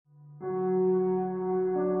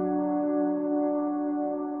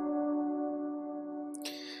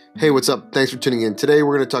Hey, what's up? Thanks for tuning in. Today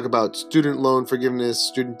we're going to talk about student loan forgiveness,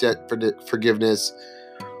 student debt forgiveness,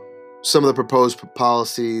 some of the proposed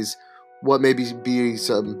policies, what maybe be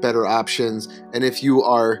some better options, and if you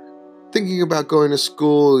are thinking about going to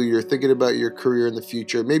school, you're thinking about your career in the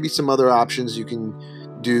future, maybe some other options you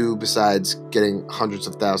can do besides getting hundreds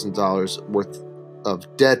of thousands of dollars worth of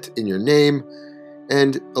debt in your name.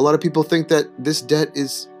 And a lot of people think that this debt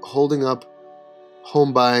is holding up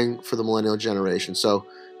home buying for the millennial generation. So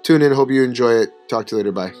tune in. Hope you enjoy it. Talk to you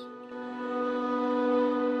later. Bye.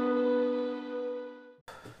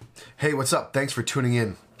 Hey, what's up? Thanks for tuning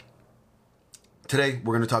in. Today,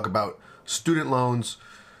 we're going to talk about student loans,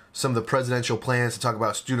 some of the presidential plans to talk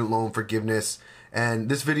about student loan forgiveness. And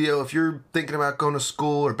this video, if you're thinking about going to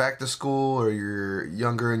school or back to school, or you're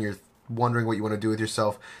younger and you're wondering what you want to do with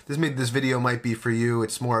yourself, this video might be for you.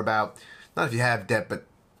 It's more about, not if you have debt, but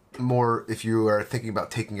more if you are thinking about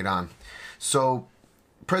taking it on. So,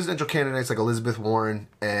 presidential candidates like Elizabeth Warren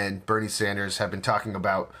and Bernie Sanders have been talking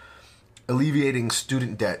about alleviating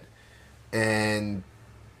student debt, and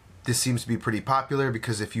this seems to be pretty popular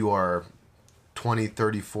because if you are $20,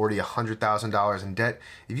 $30, $40, $100,000 in debt,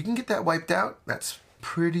 if you can get that wiped out, that's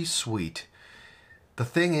pretty sweet. The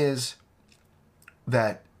thing is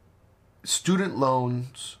that student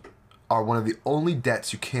loans are one of the only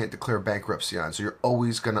debts you can't declare bankruptcy on, so you're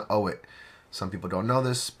always going to owe it. Some people don't know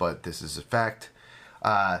this, but this is a fact.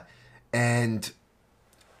 And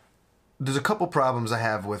there's a couple problems I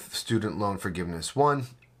have with student loan forgiveness. One,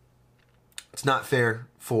 it's not fair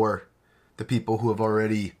for the people who have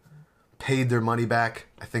already paid their money back.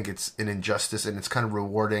 I think it's an injustice, and it's kind of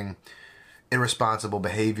rewarding irresponsible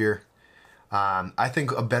behavior. I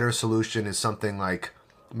think a better solution is something like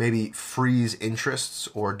maybe freeze interests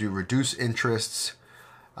or do reduce interests.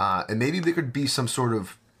 And maybe there could be some sort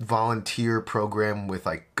of volunteer program with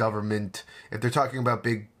like government. If they're talking about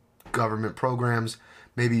big government programs,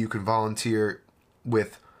 maybe you could volunteer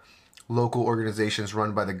with local organizations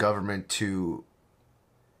run by the government to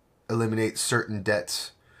eliminate certain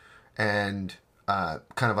debts and kind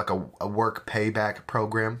of like a work payback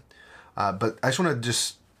program. But I just want to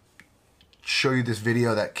just show you this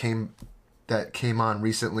video that came on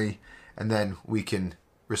recently, and then we can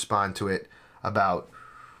respond to it about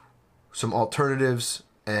some alternatives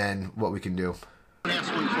and what we can do. I want to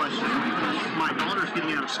ask one question. My daughter's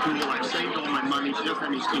getting out of school. I've saved all my money. She doesn't have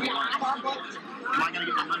any student loans. Am I going to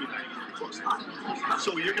get my money back? Of course not.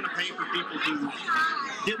 So you're going to pay for people who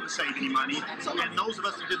didn't save any money, and those of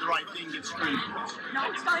us that did the right thing get screwed.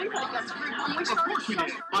 No, it's not anybody got screwed. When we Of started course we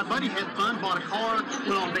did. My buddy had fun, bought a car,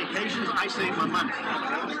 went on vacations. I saved my money.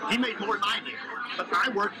 He made more than I did. But I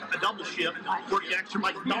worked a double shift, worked extra.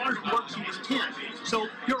 My daughter works when she was 10. So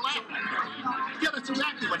you're laughing. Yeah, that's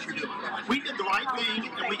exactly what you're doing. We did the right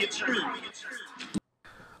thing, and we get screwed.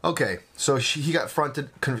 Okay, so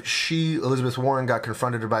Elizabeth Warren got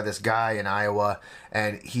confronted by this guy in Iowa,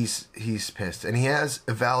 and he's pissed. And he has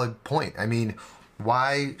a valid point. I mean,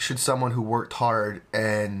 why should someone who worked hard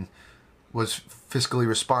and was fiscally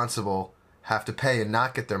responsible have to pay and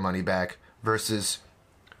not get their money back versus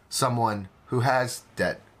someone who has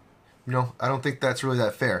debt? You know, I don't think that's really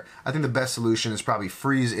that fair. I think the best solution is probably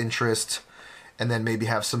freeze interest, and then maybe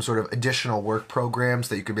have some sort of additional work programs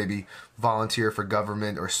that you could maybe volunteer for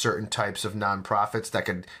government or certain types of nonprofits that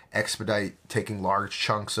could expedite taking large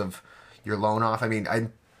chunks of your loan off. I mean,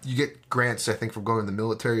 you get grants, I think, from going to the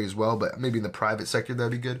military as well, but maybe in the private sector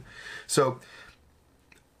that'd be good. So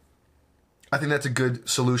I think that's a good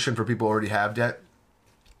solution for people who already have debt.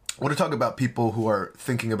 I want to talk about people who are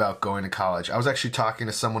thinking about going to college. I was actually talking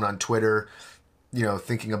to someone on Twitter, you know,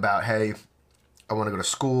 thinking about, hey, I want to go to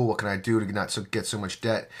school. What can I do to not get so much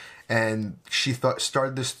debt? And she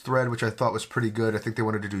started this thread, which I thought was pretty good. I think they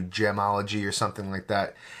wanted to do gemology or something like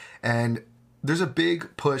that. And there's a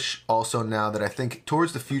big push also now that I think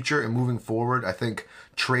towards the future and moving forward, I think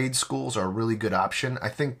trade schools are a really good option. I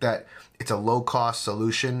think that it's a low-cost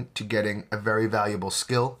solution to getting a very valuable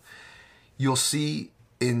skill. You'll see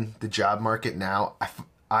in the job market now,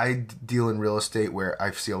 I deal in real estate where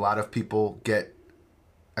I see a lot of people's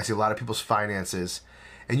finances,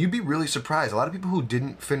 and you'd be really surprised. A lot of people who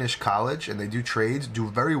didn't finish college and they do trades do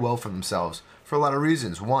very well for themselves for a lot of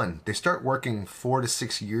reasons. One, they start working 4 to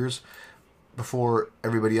 6 years before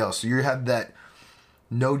everybody else. So you have that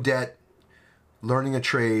no debt, learning a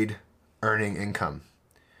trade, earning income.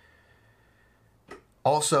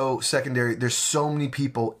 Also, secondary, there's so many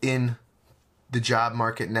people in the job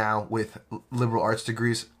market now with liberal arts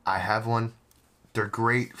degrees. I have one. They're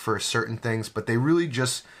great for certain things, but they really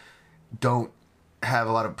just don't have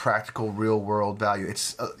a lot of practical real world value.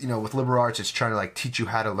 It's, with liberal arts, it's trying to like teach you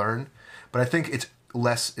how to learn. But I think it's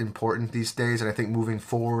less important these days, and I think moving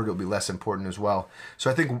forward it'll be less important as well. So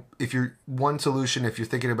I think if you're one solution, if you're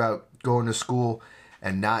thinking about going to school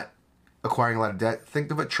and not acquiring a lot of debt,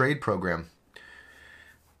 think of a trade program.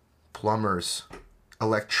 Plumbers,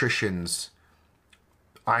 electricians,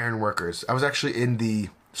 iron workers. I was actually in the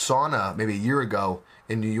sauna maybe a year ago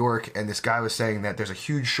in New York, and this guy was saying that there's a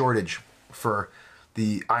huge shortage for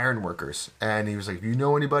the iron workers, and he was like, if you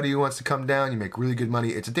know anybody who wants to come down, you make really good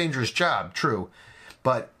money. It's a dangerous job, true,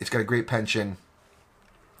 but it's got a great pension.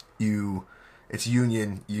 It's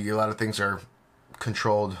union. A lot of things are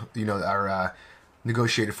controlled, are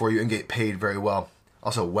negotiated for you and get paid very well.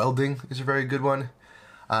 Also, welding is a very good one.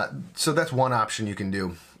 So that's one option you can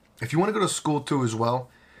do. If you want to go to school too as well,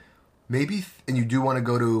 maybe, and you do want to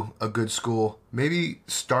go to a good school, maybe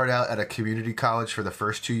start out at a community college for the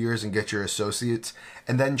first 2 years and get your associates,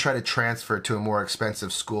 and then try to transfer to a more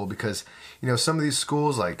expensive school, because some of these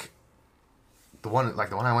schools, like the one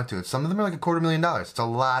I went to, some of them are like $250,000. It's a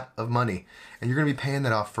lot of money, and you're going to be paying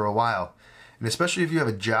that off for a while. And especially if you have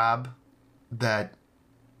a job that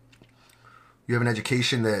you have an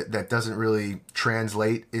education that doesn't really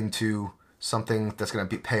translate into something that's going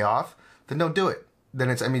to pay off, then don't do it. Then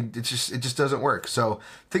it just doesn't work. So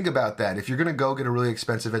think about that. If you're going to go get a really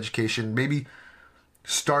expensive education, maybe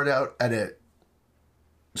start out at a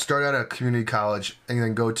community college and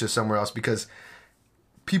then go to somewhere else, because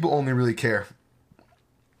people only really care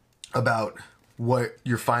about what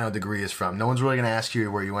your final degree is from. No one's really going to ask you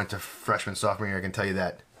where you went to freshman, sophomore year. I can tell you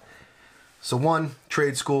that. So 1,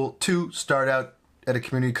 trade school. 2, start out at a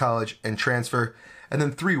community college and transfer. And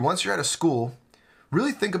then 3, once you're out of school,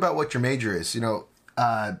 really think about what your major is.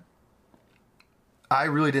 I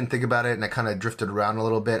really didn't think about it, and I kind of drifted around a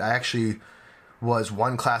little bit. I actually was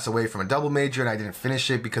 1 class away from a double major, and I didn't finish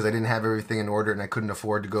it because I didn't have everything in order, and I couldn't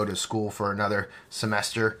afford to go to school for another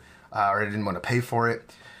semester, or I didn't want to pay for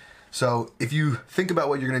it. So if you think about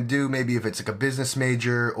what you're going to do, maybe if it's like a business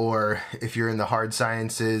major, or if you're in the hard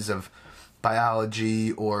sciences of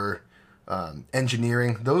biology or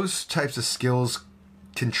engineering, those types of skills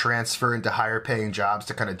can transfer into higher paying jobs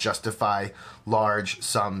to kind of justify large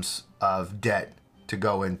sums of debt to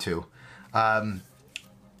go into.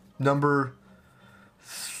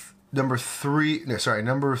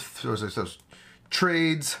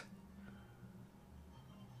 Trades,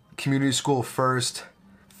 community school first.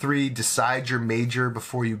 3, decide your major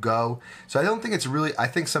before you go. So I don't think it's really, I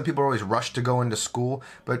think some people are always rushed to go into school,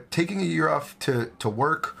 but taking a year off to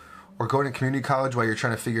work or going to community college while you're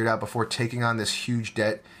trying to figure it out before taking on this huge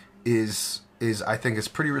debt is I think is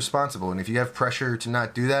pretty responsible. And if you have pressure to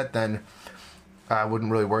not do that, then I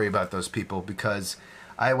wouldn't really worry about those people, because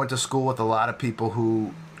I went to school with a lot of people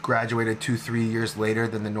who graduated 2-3 years later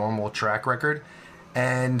than the normal track record,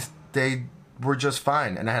 and they were just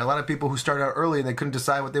fine. And I had a lot of people who started out early and they couldn't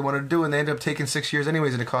decide what they wanted to do, and they ended up taking 6 years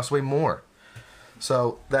anyways, and it costs way more.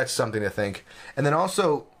 So that's something to think. And then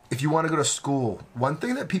also, if you want to go to school, one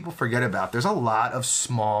thing that people forget about, there's a lot of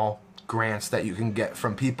small grants that you can get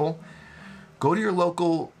from people. Go to your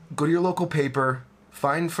local paper,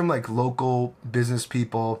 find from like local business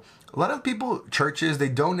people. A lot of people, churches, they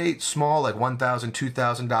donate small, like $1,000,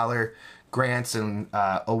 $2,000 grants and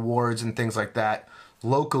awards and things like that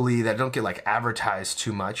locally that don't get like advertised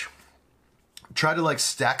too much. Try to like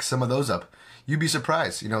stack some of those up. You'd be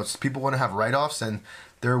surprised. People want to have write-offs, and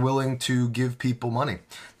they're willing to give people money.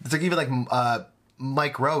 It's like even like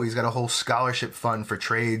Mike Rowe, he's got a whole scholarship fund for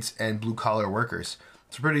trades and blue-collar workers.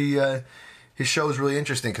 It's pretty, his show is really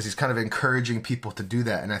interesting because he's kind of encouraging people to do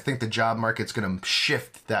that, and I think the job market's going to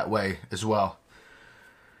shift that way as well.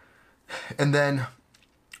 And then,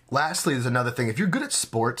 lastly, there's another thing. If you're good at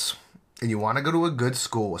sports and you want to go to a good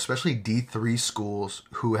school, especially D3 schools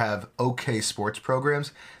who have okay sports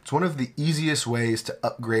programs, it's one of the easiest ways to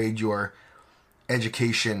upgrade your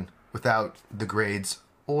education without the grades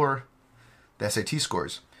or the SAT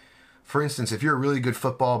scores. For instance, if you're a really good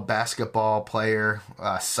football, basketball player,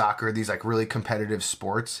 soccer, these like really competitive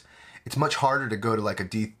sports, it's much harder to go to like a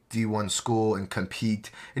D1 school and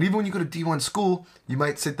compete. And even when you go to D1 school, you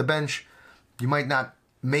might sit the bench, you might not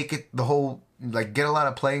make it the whole, like get a lot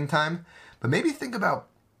of playing time, but maybe think about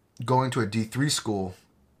going to a D3 school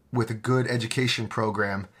with a good education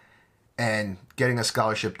program and getting a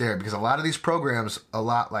scholarship there, because a lot of these programs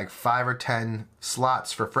allot like 5 or 10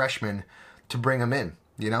 slots for freshmen to bring them in,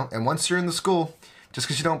 and once you're in the school, just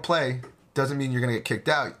because you don't play doesn't mean you're going to get kicked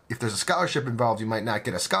out. If there's a scholarship involved, you might not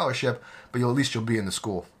get a scholarship, but at least you'll be in the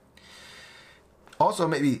school. Also,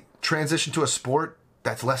 maybe transition to a sport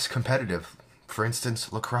that's less competitive. For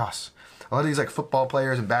instance, lacrosse. A lot of these like football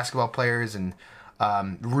players and basketball players and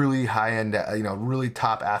really high-end, really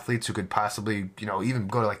top athletes who could possibly, even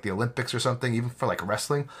go to like the Olympics or something, even for like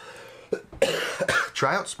wrestling.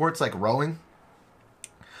 Try out sports like rowing,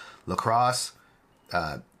 lacrosse,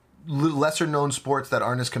 lesser known sports that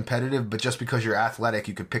aren't as competitive, but just because you're athletic,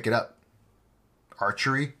 you could pick it up.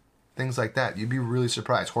 Archery, things like that. You'd be really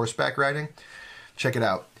surprised. Horseback riding, check it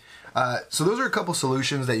out. So those are a couple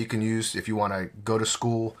solutions that you can use if you want to go to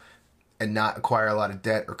school and not acquire a lot of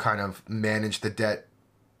debt, or kind of manage the debt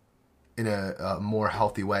in a more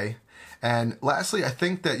healthy way. And lastly, I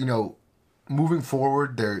think that, moving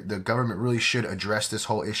forward, the government really should address this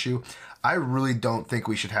whole issue. I really don't think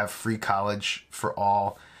we should have free college for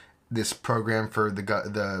all. This program for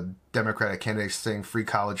the Democratic candidates saying free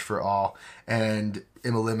college for all and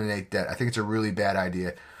eliminate debt. I think it's a really bad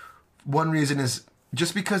idea. One reason is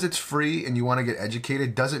just because it's free and you want to get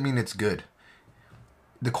educated doesn't mean it's good.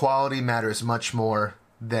 The quality matters much more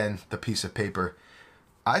than the piece of paper.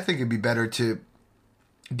 I think it'd be better to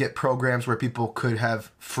get programs where people could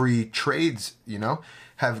have free trades,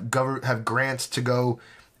 have grants to go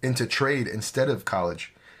into trade instead of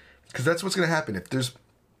college. Because that's what's going to happen. If there's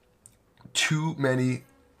too many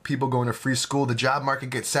people going to free school, the job market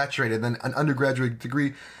gets saturated, then an undergraduate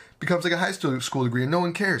degree becomes like a high school degree and no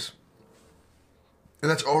one cares. And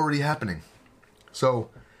that's already happening. So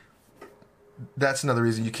that's another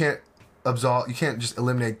reason you can't just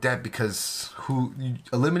eliminate debt, because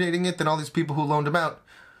eliminating it, then all these people who loaned them out,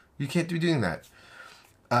 you can't be doing that.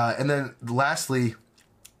 And then lastly,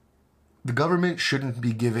 the government shouldn't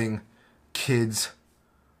be giving kids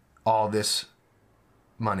all this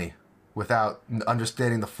money without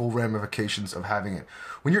understanding the full ramifications of having it.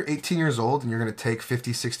 When you're 18 years old and you're going to take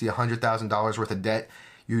 $50,000, $60,000, $100,000 worth of debt,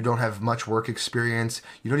 you don't have much work experience,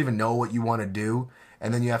 you don't even know what you want to do,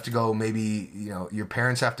 and then you have to go, maybe, your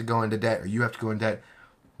parents have to go into debt, or you have to go in debt.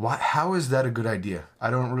 How is that a good idea? I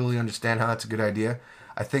don't really understand how that's a good idea.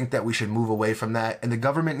 I think that we should move away from that, and the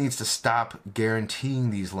government needs to stop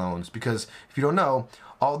guaranteeing these loans, because if you don't know,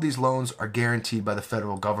 all these loans are guaranteed by the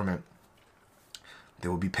federal government. They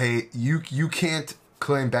will be paid. You can't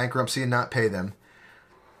claim bankruptcy and not pay them.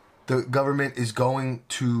 The government is going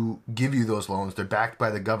to give you those loans. They're backed by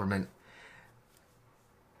the government.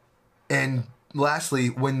 And lastly,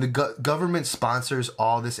 when the government sponsors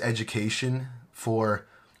all this education for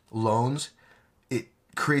loans, it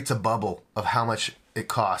creates a bubble of how much it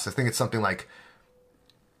costs. I think it's something like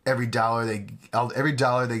every dollar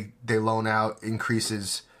they loan out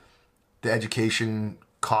increases the education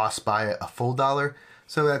cost by a full dollar.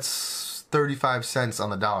 So that's 35 cents on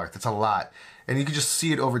the dollar. That's a lot. And you can just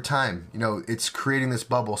see it over time. It's creating this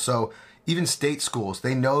bubble. So even state schools,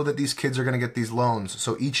 they know that these kids are going to get these loans.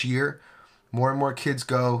 So each year, more and more kids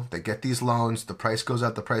go, they get these loans, the price goes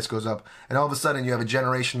up, and all of a sudden you have a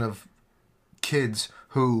generation of kids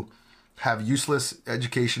who have useless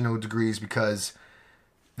educational degrees because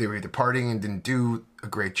they were either partying and didn't do a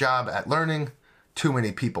great job at learning, too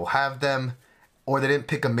many people have them, or they didn't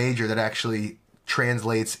pick a major that actually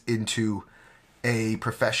translates into a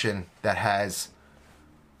profession that has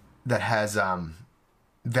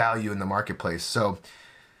value in the marketplace. So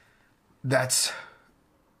that's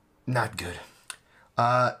not good.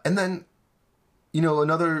 And then,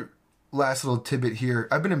 another last little tidbit here.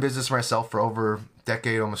 I've been in business myself for over a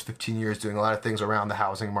decade, almost 15 years, doing a lot of things around the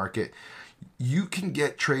housing market. You can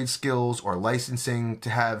get trade skills or licensing to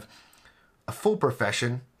have a full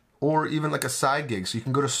profession, or even like a side gig. So you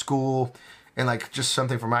can go to school, and like just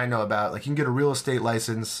something from I know about, like you can get a real estate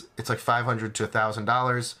license. It's like $500 to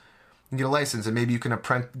 $1,000. You can get a license, and maybe you can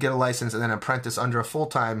get a license and then apprentice under a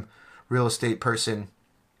full-time real estate person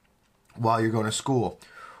while you're going to school.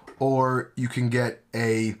 Or you can get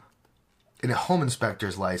a home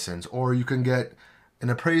inspector's license, or you can get an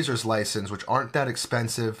appraiser's license, which aren't that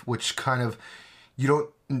expensive, which kind of,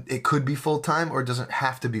 it could be full-time, or it doesn't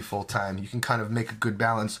have to be full-time. You can kind of make a good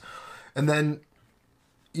balance. And then,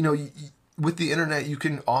 with the internet, you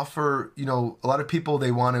can offer, a lot of people,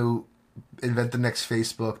 they want to invent the next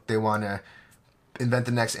Facebook, they want to invent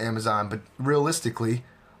the next Amazon, but realistically,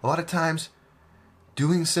 a lot of times,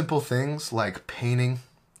 doing simple things like painting,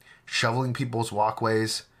 shoveling people's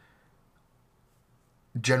walkways,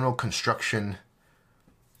 general construction,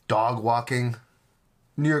 dog walking.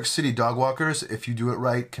 New York City dog walkers, if you do it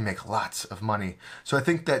right, can make lots of money. So I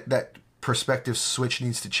think that perspective switch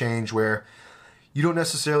needs to change, where you don't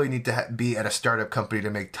necessarily need to be at a startup company to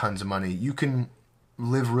make tons of money. You can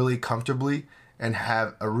live really comfortably and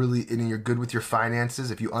and you're good with your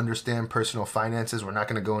finances. If you understand personal finances, we're not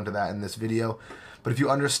going to go into that in this video, but if you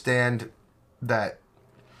understand that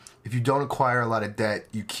if you don't acquire a lot of debt,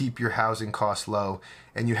 you keep your housing costs low,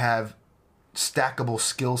 and you have stackable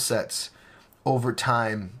skill sets over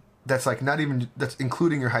time. That's like not even, that's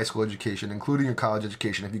including your high school education, including your college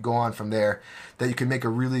education. If you go on from there, that you can make a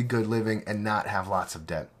really good living and not have lots of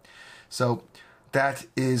debt. So that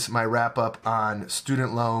is my wrap up on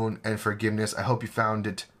student loan and forgiveness. I hope you found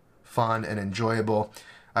it fun and enjoyable.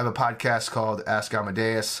 I have a podcast called Ask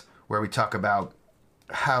Amadeus where we talk about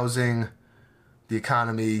housing, the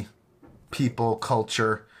economy, people,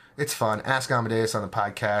 culture. It's fun. Ask Amadeus on the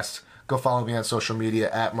podcast. Go follow me on social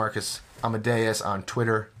media at Marcus Amadeus on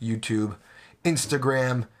Twitter, YouTube,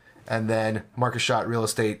 Instagram, and then Marcus Schott Real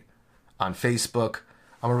Estate on Facebook.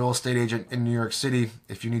 I'm a real estate agent in New York City.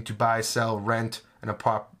 If you need to buy, sell, rent an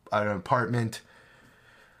apartment,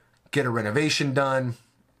 get a renovation done,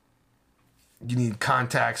 you need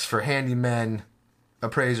contacts for handymen,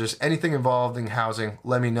 appraisers, anything involving housing,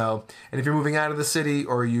 let me know. And if you're moving out of the city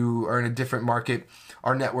or you are in a different market,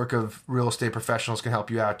 our network of real estate professionals can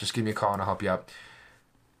help you out. Just give me a call and I'll help you out.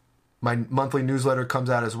 My monthly newsletter comes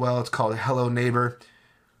out as well. It's called Hello Neighbor.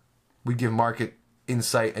 We give market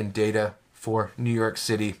insight and data for New York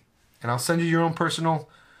City. And I'll send you your own personal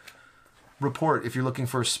report if you're looking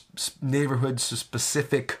for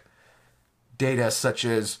neighborhood-specific data such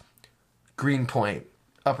as Greenpoint,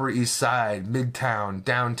 Upper East Side, Midtown,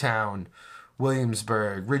 Downtown,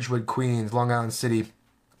 Williamsburg, Ridgewood, Queens, Long Island City.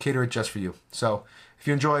 Cater it just for you. So if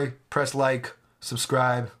you enjoy, press like,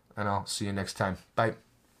 subscribe, and I'll see you next time. Bye.